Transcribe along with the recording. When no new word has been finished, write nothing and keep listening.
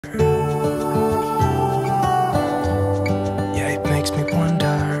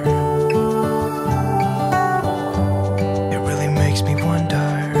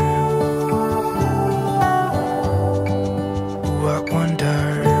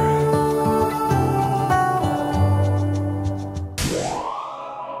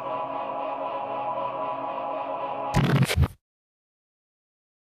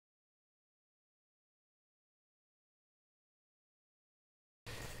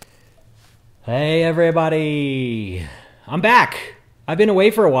Hey everybody! I'm back! I've been away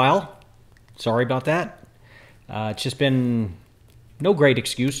for a while. Sorry about that. It's just been no great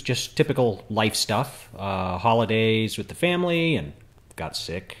excuse, just typical life stuff. Holidays with the family and got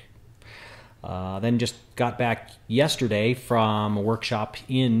sick. Then just got back yesterday from a workshop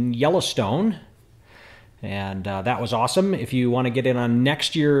in Yellowstone. And that was awesome. If you want to get in on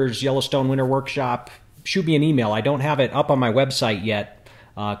next year's Yellowstone Winter Workshop, shoot me an email. I don't have it up on my website yet.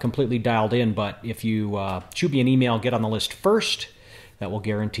 Completely dialed in, but if you shoot me an email, get on the list first. That will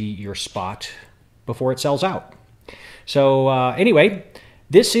guarantee your spot before it sells out. So anyway,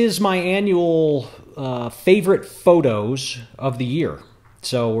 this is my annual favorite photos of the year.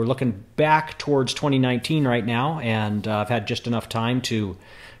 So we're looking back towards 2019 right now, and I've had just enough time to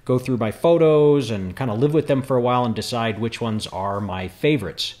go through my photos and kind of live with them for a while and decide which ones are my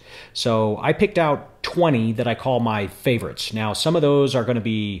favorites. So I picked out 20 that I call my favorites. Now, some of those are going to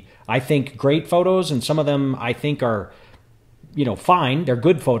be, I think, great photos, and some of them I think are, fine. They're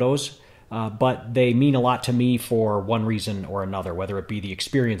good photos, but they mean a lot to me for one reason or another, whether it be the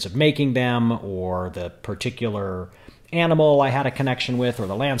experience of making them or the particular animal I had a connection with or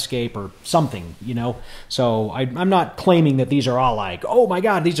the landscape or something, So I'm not claiming that these are all like, oh my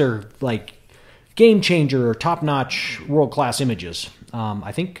God, these are like game changer, top-notch, world-class images.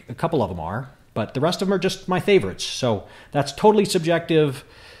 I think a couple of them are, but the rest of them are just my favorites. So that's totally subjective.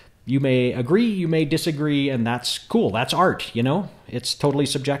 You may agree, you may disagree, and that's cool. That's art, It's totally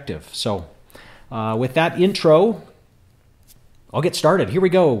subjective. So with that intro, I'll get started. Here we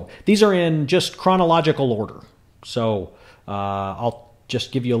go. These are in just chronological order. So I'll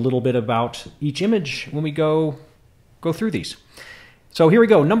just give you a little bit about each image when we go through these. So here we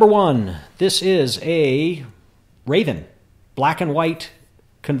go. Number one, this is a raven, black and white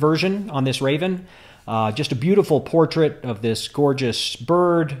conversion on this raven. Just a beautiful portrait of this gorgeous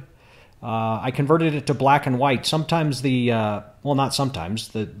bird. I converted it to black and white. Sometimes well, not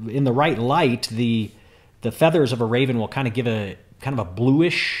sometimes, in the right light, the feathers of a raven will kind of give a kind of a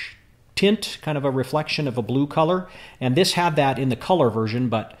bluish tint, kind of a reflection of a blue color, and this had that in the color version,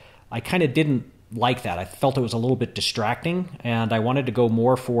 but I kind of didn't like that. I felt it was a little bit distracting, and I wanted to go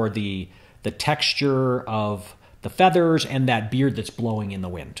more for the texture of the feathers and that beard that's blowing in the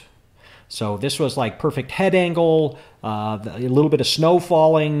wind. So this was like perfect head angle, a little bit of snow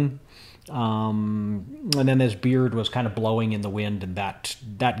falling, and then this beard was kind of blowing in the wind, and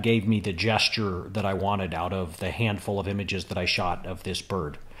that gave me the gesture that I wanted out of the handful of images that I shot of this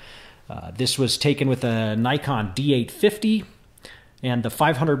bird. This was taken with a Nikon D850 and the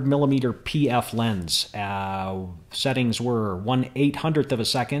 500mm PF lens. Settings were 1/800th of a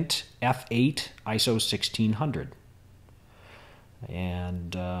second, f8, ISO 1600.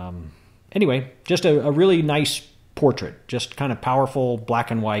 And anyway, just a really nice portrait, just kind of powerful,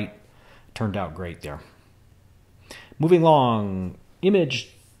 black and white. Turned out great there. Moving along,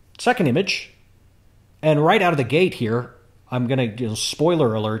 second image, and right out of the gate here, I'm going to,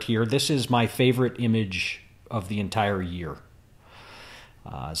 spoiler alert here, this is my favorite image of the entire year.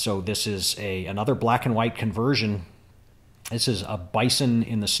 So this is another black and white conversion. This is a bison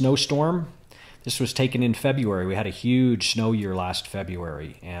in the snowstorm. This was taken in February. We had a huge snow year last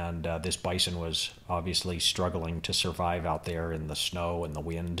February, and this bison was obviously struggling to survive out there in the snow and the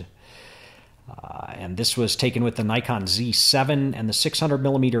wind. And this was taken with the Nikon Z7 and the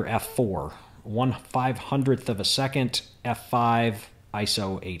 600mm f4. 1/500th of a second, f5,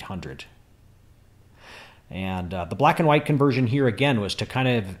 ISO 800. And the black and white conversion here again was to kind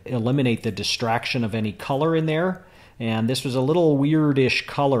of eliminate the distraction of any color in there. And this was a little weirdish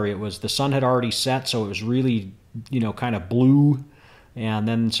color. The sun had already set, so it was really, kind of blue. And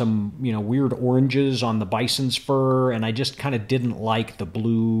then some, weird oranges on the bison's fur. And I just kind of didn't like the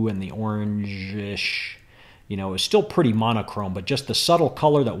blue and the orangish. It was still pretty monochrome, but just the subtle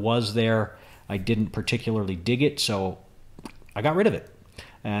color that was there, I didn't particularly dig it, so I got rid of it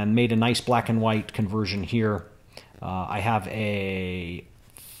and made a nice black and white conversion here. I have a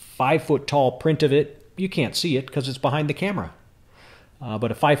 5-foot tall print of it. You can't see it because it's behind the camera,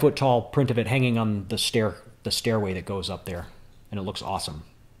 but a 5-foot tall print of it hanging on the stairway that goes up there, and it looks awesome.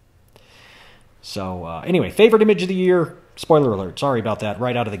 So anyway, favorite image of the year. Spoiler alert. Sorry about that.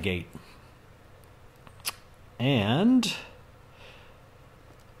 Right out of the gate. And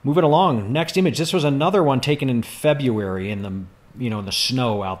moving along, next image. This was another one taken in February in the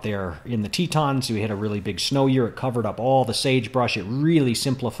snow out there in the Tetons. We had a really big snow year. It covered up all the sagebrush. It really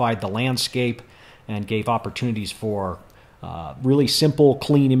simplified the landscape and gave opportunities for really simple,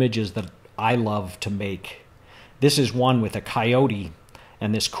 clean images that I love to make. This is one with a coyote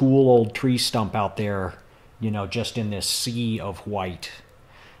and this cool old tree stump out there, just in this sea of white.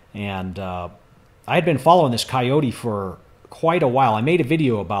 And I had been following this coyote for quite a while. I made a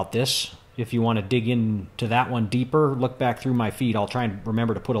video about this. If you want to dig into that one deeper, look back through my feed. I'll try and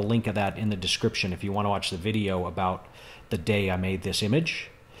remember to put a link of that in the description if you want to watch the video about the day I made this image.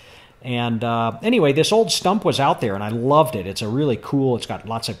 And anyway, this old stump was out there, and I loved it. It's a really cool, it's got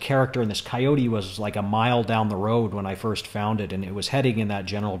lots of character, and this coyote was like a mile down the road when I first found it, and it was heading in that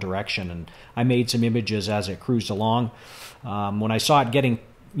general direction. And I made some images as it cruised along. When I saw it getting,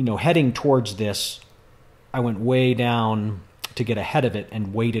 heading towards this, I went way down to get ahead of it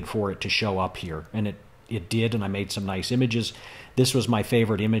and waited for it to show up here. And it did, and I made some nice images. This was my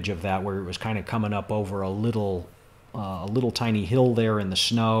favorite image of that, where it was kind of coming up over a little tiny hill there in the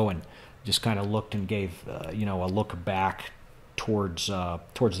snow, and just kind of looked and gave a look back towards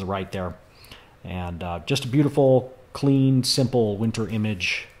the right there. And just a beautiful, clean, simple winter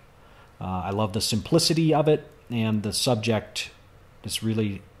image. I love the simplicity of it, and the subject, this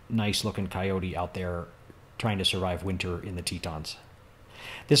really nice looking coyote out there trying to survive winter in the Tetons.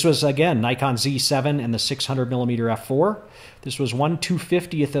 This was, again, Nikon Z7 and the 600mm f4. This was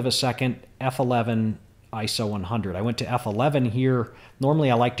 1/250th of a second, f11 ISO 100. I went to f11 here. Normally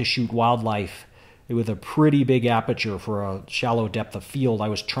I like to shoot wildlife with a pretty big aperture for a shallow depth of field. I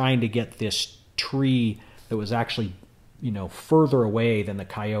was trying to get this tree that was actually, further away than the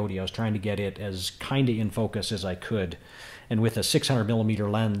coyote. I was trying to get it as kind of in focus as I could. And with a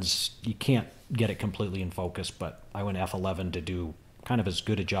 600mm lens, you can't get it completely in focus, but I went f11 to do kind of as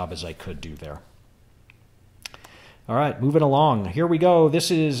good a job as I could do there. All right, moving along. Here we go.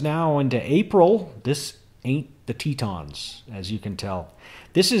 This is now into April. This ain't the Tetons, as you can tell.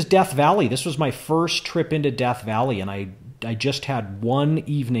 This is Death Valley. This was my first trip into Death Valley, and I just had one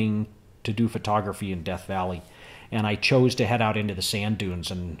evening to do photography in Death Valley, and I chose to head out into the sand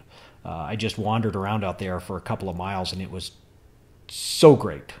dunes, and I just wandered around out there for a couple of miles, and it was so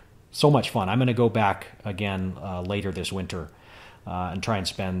great. So much fun. I'm going to go back again later this winter and try and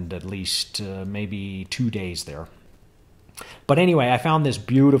spend at least maybe 2 days there. But anyway, I found this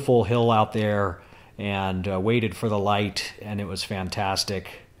beautiful hill out there and waited for the light, and it was fantastic.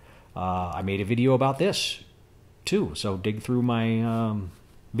 I made a video about this too, so dig through my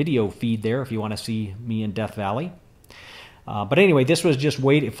video feed there if you want to see me in Death Valley. But anyway, this was just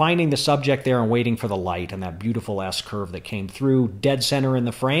finding the subject there and waiting for the light and that beautiful S-curve that came through, dead center in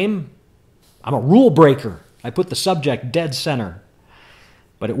the frame. I'm a rule breaker. I put the subject dead center,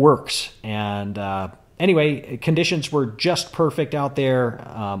 but it works. And anyway, conditions were just perfect out there.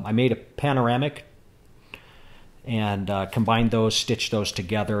 I made a panoramic and combined those, stitched those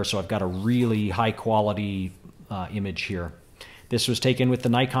together, so I've got a really high quality image here. This was taken with the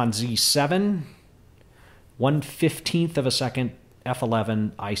Nikon Z7, 1/15th of a second,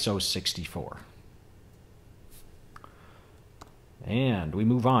 f11, ISO 64. And we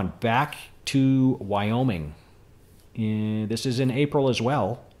move on back to Wyoming. This is in April as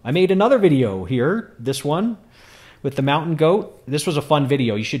well. I made another video here, this one, with the mountain goat. This was a fun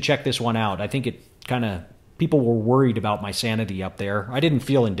video. You should check this one out. I think it kind of, people were worried about my sanity up there. I didn't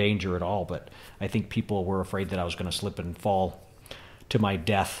feel in danger at all, but I think people were afraid that I was going to slip and fall to my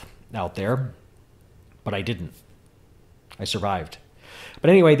death out there. But I didn't. I survived. But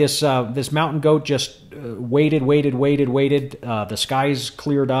anyway, this mountain goat just waited. The skies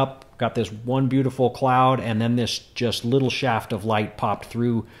cleared up, got this one beautiful cloud, and then this just little shaft of light popped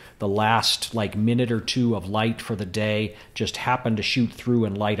through. The last minute or two of light for the day just happened to shoot through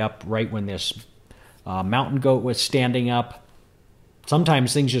and light up right when this mountain goat was standing up.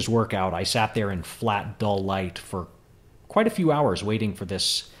 Sometimes things just work out. I sat there in flat, dull light for quite a few hours waiting for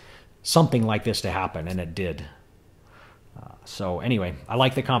something like this to happen, and it did. So anyway, I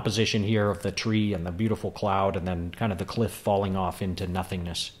like the composition here of the tree and the beautiful cloud and then kind of the cliff falling off into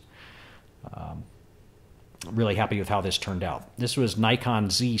nothingness. I'm really happy with how this turned out. This was Nikon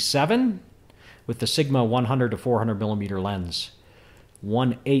Z7 with the Sigma 100 to 400mm lens.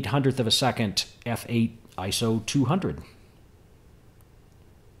 1/800th of a second, f8, ISO 200.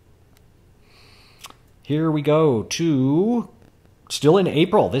 Here we go to, still in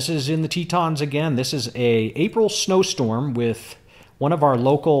April. This is in the Tetons again. This is a April snowstorm with one of our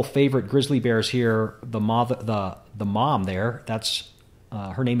local favorite grizzly bears here, the mom there. That's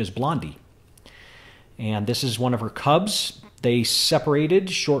her name is Blondie. And this is one of her cubs. They separated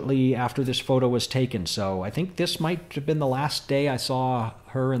shortly after this photo was taken, so I think this might have been the last day I saw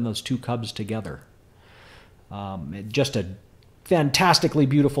her and those two cubs together. Just a fantastically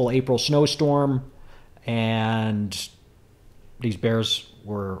beautiful April snowstorm, and these bears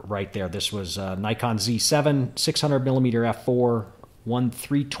were right there. This was Nikon Z7, 600mm f4,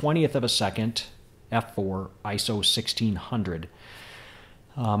 1/320th of a second, f4, ISO 1600.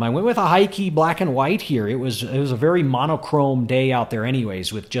 I went with a high key black and white here. It was a very monochrome day out there,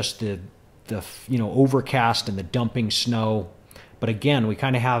 anyways, with just the overcast and the dumping snow. But again, we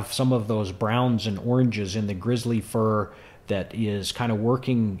kind of have some of those browns and oranges in the grizzly fur that is kind of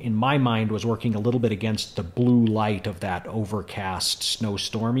working, in my mind, was working a little bit against the blue light of that overcast,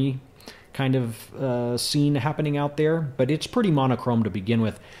 snowstormy kind of scene happening out there. But it's pretty monochrome to begin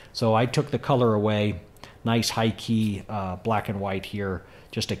with, so I took the color away. Nice high key black and white here.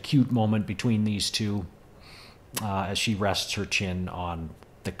 Just a cute moment between these two as she rests her chin on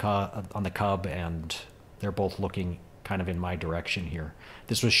the cub, and they're both looking kind of in my direction here.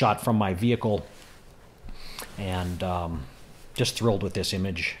 This was shot from my vehicle, and just thrilled with this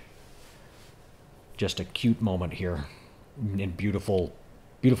image. Just a cute moment here in beautiful,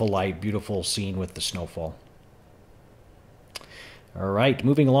 beautiful light, beautiful scene with the snowfall. All right,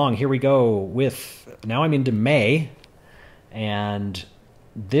 moving along. Here we go with, now I'm into May, and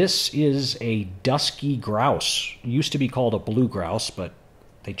this is a dusky grouse. It used to be called a blue grouse, but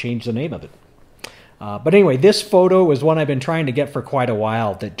they changed the name of it. But anyway, this photo is one I've been trying to get for quite a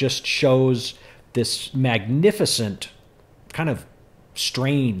while that just shows this magnificent, kind of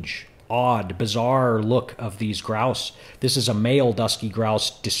strange, odd, bizarre look of these grouse. This is a male dusky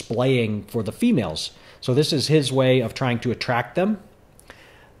grouse displaying for the females. So this is his way of trying to attract them.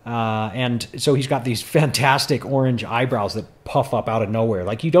 And so he's got these fantastic orange eyebrows that puff up out of nowhere.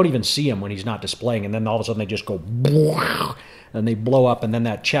 Like, you don't even see them when he's not displaying, and then all of a sudden they just go and they blow up, and then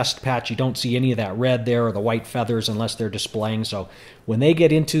that chest patch, you don't see any of that red there or the white feathers unless they're displaying. So when they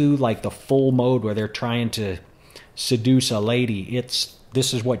get into like the full mode where they're trying to seduce a lady,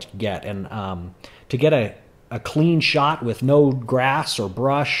 this is what you get. And to get a clean shot with no grass or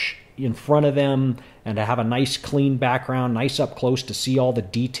brush in front of them, and to have a nice clean background, nice up close to see all the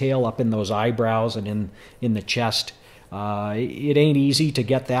detail up in those eyebrows and in the chest, it ain't easy to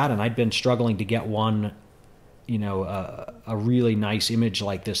get that. And I'd been struggling to get one, a really nice image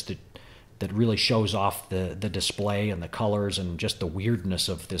like this that really shows off the display and the colors and just the weirdness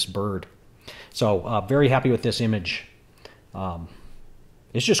of this bird. So very happy with this image.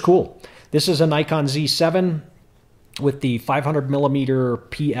 It's just cool. This is a Nikon Z7 with the 500 millimeter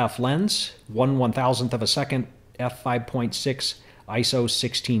PF lens, 1/1000th of a second, f5.6, ISO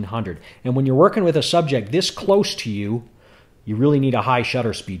 1600. And when you're working with a subject this close to you, you really need a high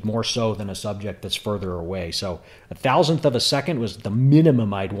shutter speed, more so than a subject that's further away. So 1,000th of a second was the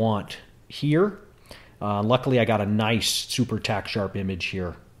minimum I'd want here. Luckily, I got a nice super tack sharp image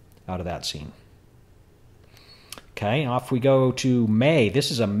here out of that scene. Okay, off we go to May.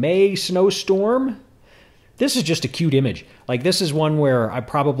 This is a May snowstorm. This is just a cute image. Like, this is one where I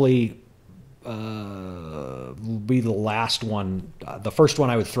probably will be the last one, the first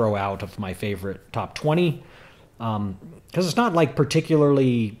one I would throw out of my favorite top 20. Because it's not like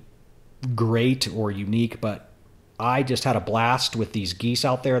particularly great or unique, but I just had a blast with these geese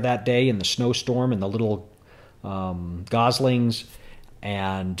out there that day in the snowstorm and the little goslings.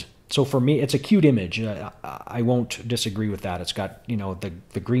 And so for me, it's a cute image. I won't disagree with that. It's got,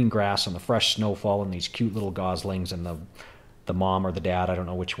 the green grass and the fresh snowfall and these cute little goslings and the mom or the dad. I don't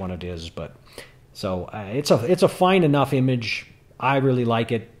know which one it is, but so it's a fine enough image. I really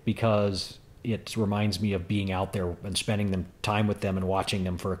like it because it reminds me of being out there and spending time with them and watching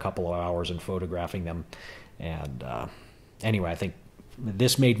them for a couple of hours and photographing them. And anyway, I think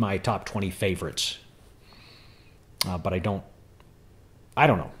this made my top 20 favorites. But I don't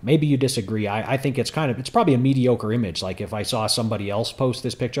know. Maybe you disagree. I think it's probably a mediocre image. Like, if I saw somebody else post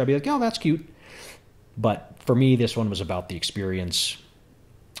this picture, I'd be like, oh, that's cute. But for me, this one was about the experience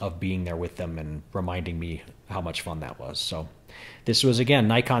of being there with them and reminding me how much fun that was. So this was, again,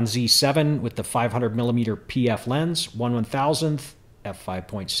 Nikon Z7 with the 500 millimeter PF lens, 1/1000th,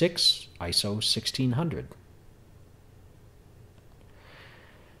 f5.6, ISO 1600.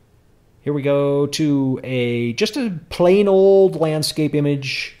 Here we go to just a plain old landscape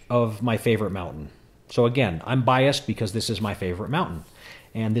image of my favorite mountain. So again, I'm biased because this is my favorite mountain,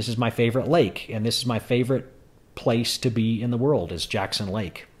 and this is my favorite lake, and this is my favorite place to be in the world, is Jackson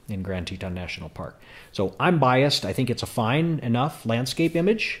Lake in Grand Teton National Park. So I'm biased. I think it's a fine enough landscape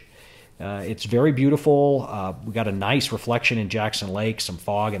image. It's very beautiful. We got a nice reflection in Jackson Lake, some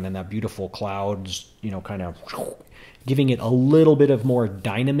fog, and then that beautiful clouds, kind of giving it a little bit of more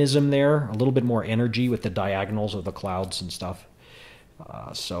dynamism there, a little bit more energy with the diagonals of the clouds and stuff.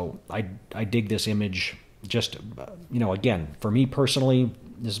 So I dig this image. Just, again, for me personally,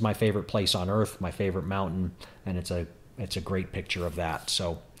 this is my favorite place on earth, my favorite mountain, and it's a great picture of that.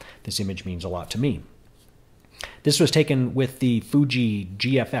 So this image means a lot to me. This was taken with the Fuji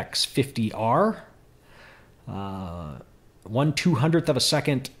GFX 50R. 1/200th of a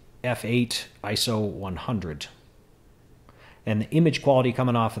second f8 ISO 100. And the image quality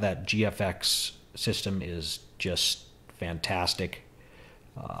coming off of that GFX system is just fantastic.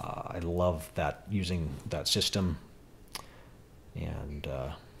 I love that, using that system. And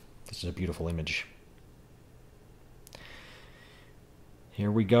this is a beautiful image.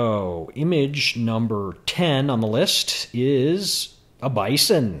 Here we go. Image number 10 on the list is a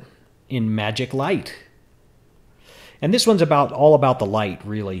bison in magic light. And this one's all about the light,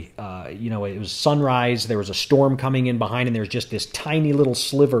 really. You know, it was sunrise, there was a storm coming in behind, and there's just this tiny little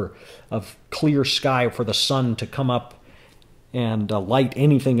sliver of clear sky for the sun to come up and light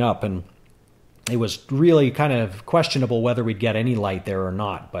anything up. And it was really kind of questionable whether we'd get any light there or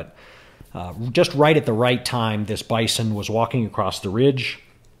not. But just right at the right time, this bison was walking across the ridge.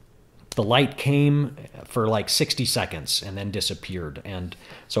 The light came for like 60 seconds and then disappeared. And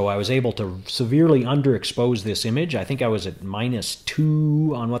so I was able to severely underexpose this image. I think I was at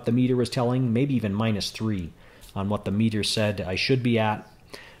 -2 on what the meter was telling, maybe even -3 on what the meter said I should be at.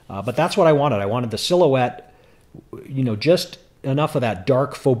 But that's what I wanted. I wanted the silhouette, you know, just enough of that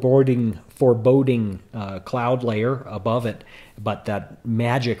dark, foreboding cloud layer above it, but that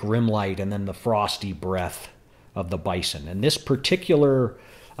magic rim light and then the frosty breath of the bison. And this particular,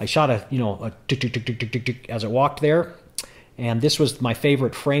 I shot a tick, tick, tick, tick, tick, tick, tick as it walked there. And this was my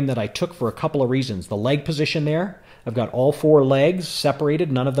favorite frame that I took for a couple of reasons. The leg position there, I've got all 4 legs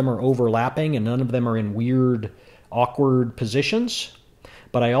separated. None of them are overlapping and none of them are in weird, awkward positions.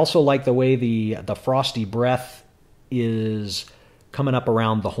 But I also like the way the frosty breath is coming up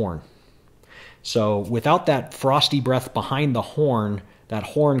around the horn. So without that frosty breath behind the horn, that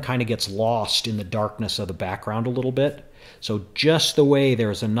horn kind of gets lost in the darkness of the background a little bit. So just the way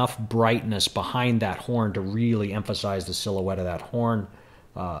there's enough brightness behind that horn to really emphasize the silhouette of that horn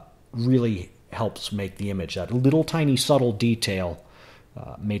really helps make the image. That little tiny subtle detail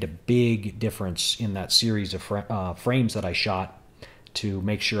made a big difference in that series of frames that I shot to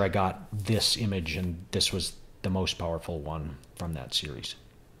make sure I got this image, and this was the most powerful one from that series.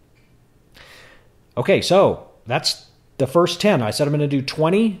 Okay, so that's the first 10. I said I'm going to do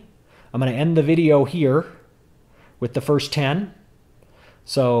 20. I'm going to end the video here with the first 10.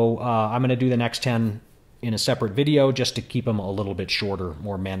 So I'm going to do the next 10 in a separate video just to keep them a little bit shorter,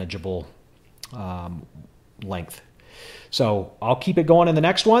 more manageable length. So I'll keep it going in the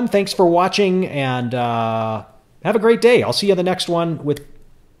next one. Thanks for watching, and have a great day. I'll see you in the next one with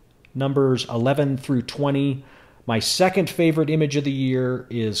numbers 11 through 20. My second favorite image of the year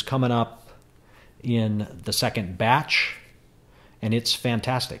is coming up in the second batch, and it's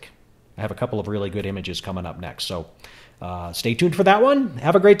fantastic. I have a couple of really good images coming up next, so stay tuned for that one.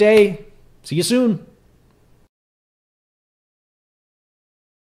 Have a great day. See you soon.